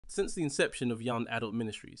Since the inception of Young Adult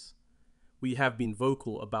Ministries, we have been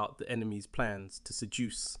vocal about the enemy's plans to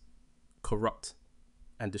seduce, corrupt,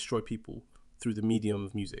 and destroy people through the medium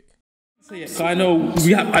of music. So I know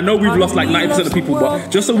we've lost like 90% of people, but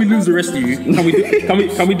just so we lose the rest of you,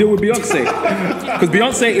 can we deal with Beyonce? Because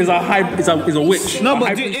Beyonce is a witch. No,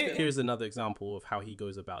 but here's another example of how he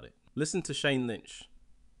goes about it. Listen to Shane Lynch,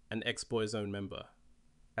 an ex-Boyzone member,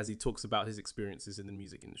 as he talks about his experiences in the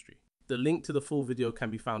music industry. The link to the full video can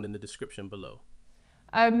be found in the description below.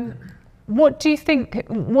 What do you think,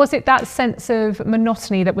 was it that sense of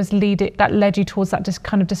monotony that led you towards that just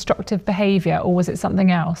kind of destructive behaviour, or was it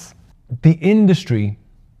something else? The industry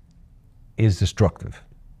is destructive.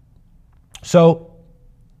 So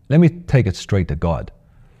let me take it straight to God,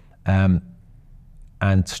 and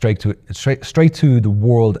straight to the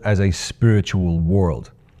world as a spiritual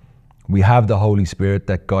world. We have the Holy Spirit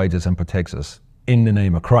that guides us and protects us in the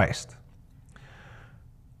name of Christ.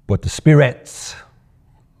 But the spirits,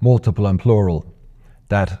 multiple and plural,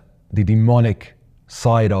 that the demonic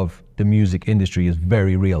side of the music industry is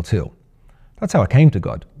very real too. That's how I came to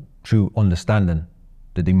God, through understanding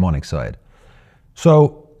the demonic side.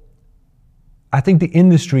 So I think the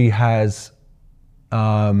industry has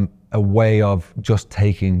a way of just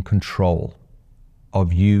taking control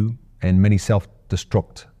of you in many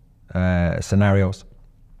self-destruct scenarios.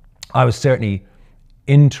 I was certainly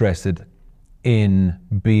interested in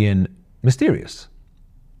being mysterious.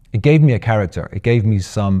 It gave me a character. It gave me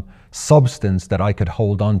some substance that I could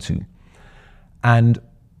hold on to. And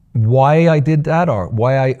why I did that, or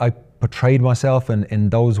why I portrayed myself in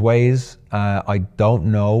those ways, I don't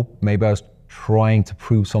know. Maybe I was trying to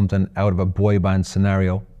prove something out of a boy band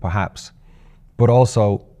scenario, perhaps. But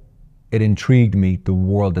also, it intrigued me,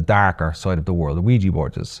 the darker side of the world, the Ouija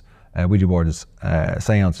boards,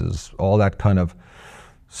 seances, all that kind of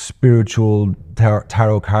spiritual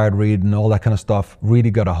tarot card reading, all that kind of stuff really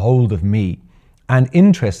got a hold of me. And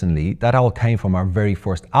interestingly, that all came from our very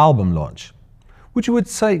first album launch, which you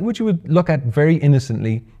would look at very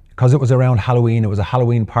innocently, because it was around Halloween. It was a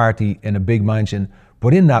Halloween party in a big mansion,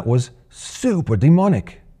 but in that was super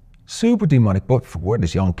demonic. But for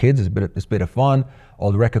this young kids, it's a bit of fun.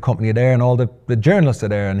 All the record company are there, and all the journalists are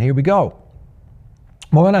there, and here we go.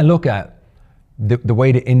 But when I look at the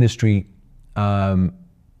way the industry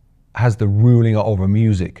has the ruling over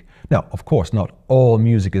music, now, of course, not all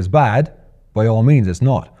music is bad. By all means, it's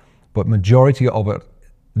not. But majority of it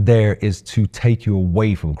there is to take you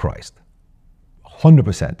away from Christ.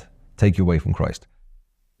 100% take you away from Christ.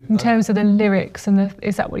 In terms of the lyrics,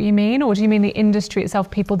 is that what you mean? Or do you mean the industry itself,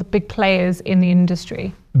 people, the big players in the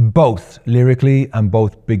industry? Both, lyrically, and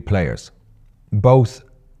both big players. Both.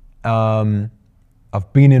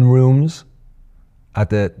 I've been in rooms at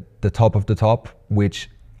the top of the top, which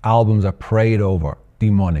albums are prayed over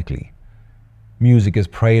demonically. Music is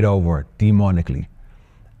prayed over demonically.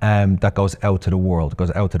 That goes out to the world, goes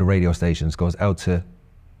out to the radio stations, goes out to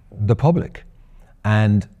the public.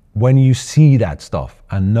 And when you see that stuff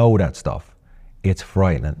and know that stuff, it's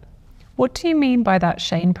frightening. What do you mean by that,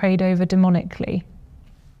 Shane, prayed over demonically?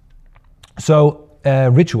 So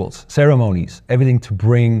rituals, ceremonies, everything to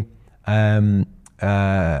bring, to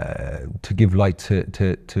give light to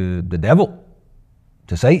the devil,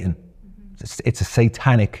 to Satan. It's a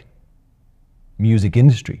satanic music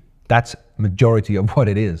industry. That's majority of what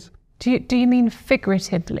it is. Do you mean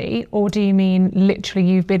figuratively, or do you mean literally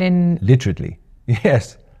you've been in... Literally,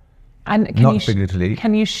 yes. And not figuratively.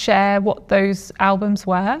 Can you share what those albums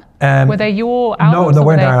were? Were they your albums? No, they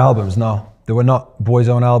weren't our albums, no. They were not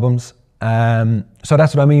Boyzone albums. So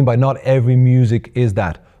that's what I mean by not every music is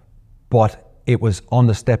that. But it was on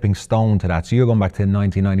the stepping stone to that. So you're going back to the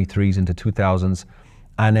 1993s into 2000s.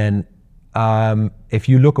 And then if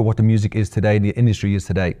you look at what the music is today, the industry is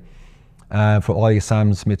today, for all your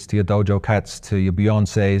Sam Smiths to your Dojo Cats to your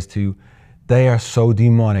Beyoncés they are so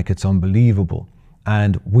demonic, it's unbelievable.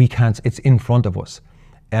 And we can't, it's in front of us.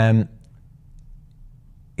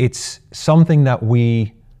 It's something that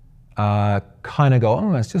we kind of go,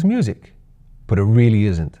 oh, it's just music. But it really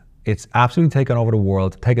isn't. It's absolutely taken over the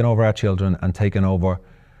world, taken over our children, and taken over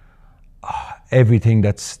everything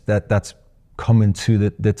that's coming to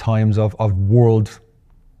the times of world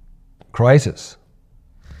crisis.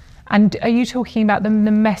 And are you talking about the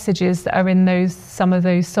messages that are in some of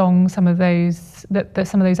those songs, some of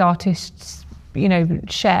those artists,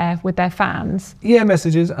 share with their fans? Yeah,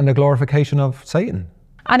 messages and the glorification of Satan.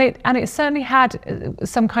 And it certainly had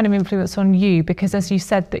some kind of influence on you, because as you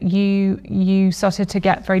said that you started to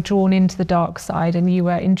get very drawn into the dark side, and you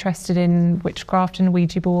were interested in witchcraft and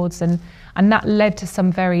Ouija boards, and and that led to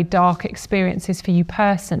some very dark experiences for you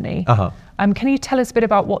personally. Can you tell us a bit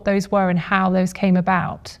about what those were and how those came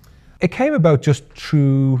about? It came about just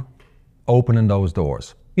through opening those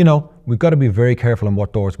doors. You know, we've got to be very careful on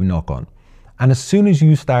what doors we knock on. And as soon as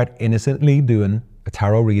you start innocently doing a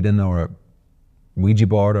tarot reading or a Ouija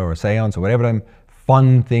board or a seance or whatever them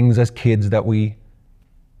fun things as kids that we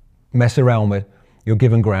mess around with, you're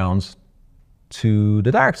giving grounds to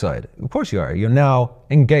the dark side. Of course you are. You're now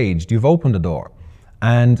engaged. You've opened the door.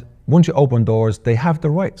 And once you open doors, they have the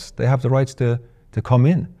rights. They have the rights to come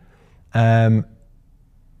in. And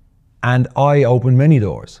I opened many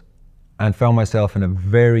doors and found myself in a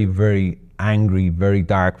very, very angry, very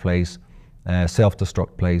dark place,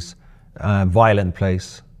 self-destruct place, violent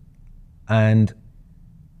place. And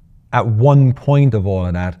at one point of all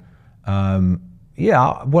of that,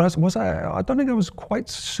 was I don't think I was quite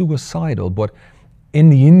suicidal, but in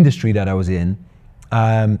the industry that I was in,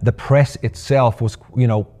 the press itself was, you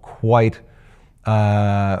know, quite,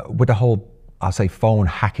 with the whole, I'll say, phone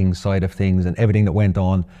hacking side of things and everything that went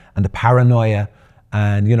on, and the paranoia.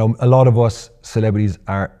 And, you know, a lot of us celebrities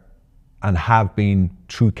are and have been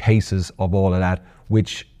through cases of all of that,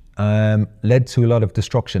 which led to a lot of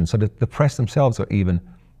destruction. So the press themselves are even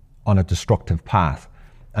on a destructive path.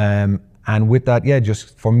 And with that, yeah,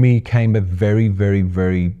 just for me came a very, very,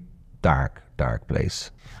 very dark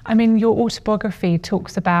place. I mean, your autobiography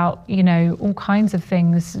talks about, you know, all kinds of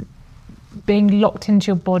things, being locked into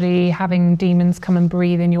your body, having demons come and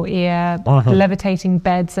breathe in your ear, levitating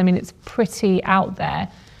beds. I mean, it's pretty out there.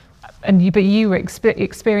 But you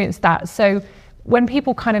experienced that. So when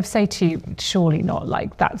people kind of say to you, surely not,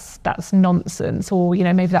 like that's nonsense, or, you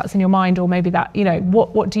know, maybe that's in your mind, or maybe that, you know,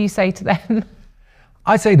 what do you say to them?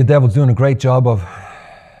 I'd say the devil's doing a great job of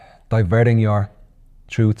diverting your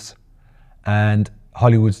truths, and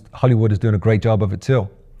Hollywood is doing a great job of it too,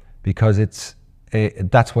 because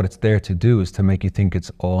that's what it's there to do, is to make you think it's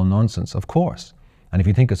all nonsense, of course. And if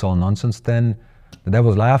you think it's all nonsense, then the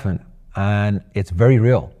devil's laughing, and it's very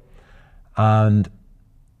real. And,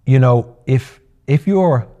 you know, if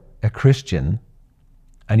you're a Christian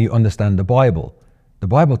and you understand the Bible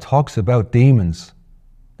talks about demons.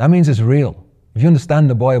 That means it's real. If you understand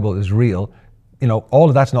the Bible is real, you know, all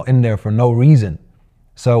of that's not in there for no reason.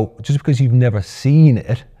 So just because you've never seen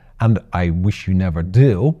it, and I wish you never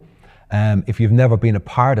do, if you've never been a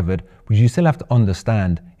part of it, but you still have to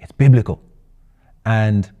understand it's biblical.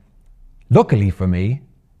 And luckily for me,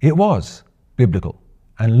 it was biblical.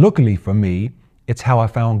 And luckily for me, it's how I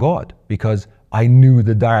found God, because I knew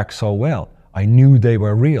the dark so well. I knew they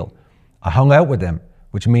were real. I hung out with them,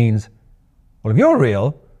 which means, well, if you're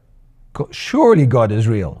real, surely God is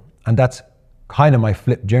real. And that's kind of my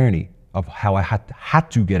flip journey of how I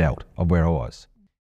had to get out of where I was.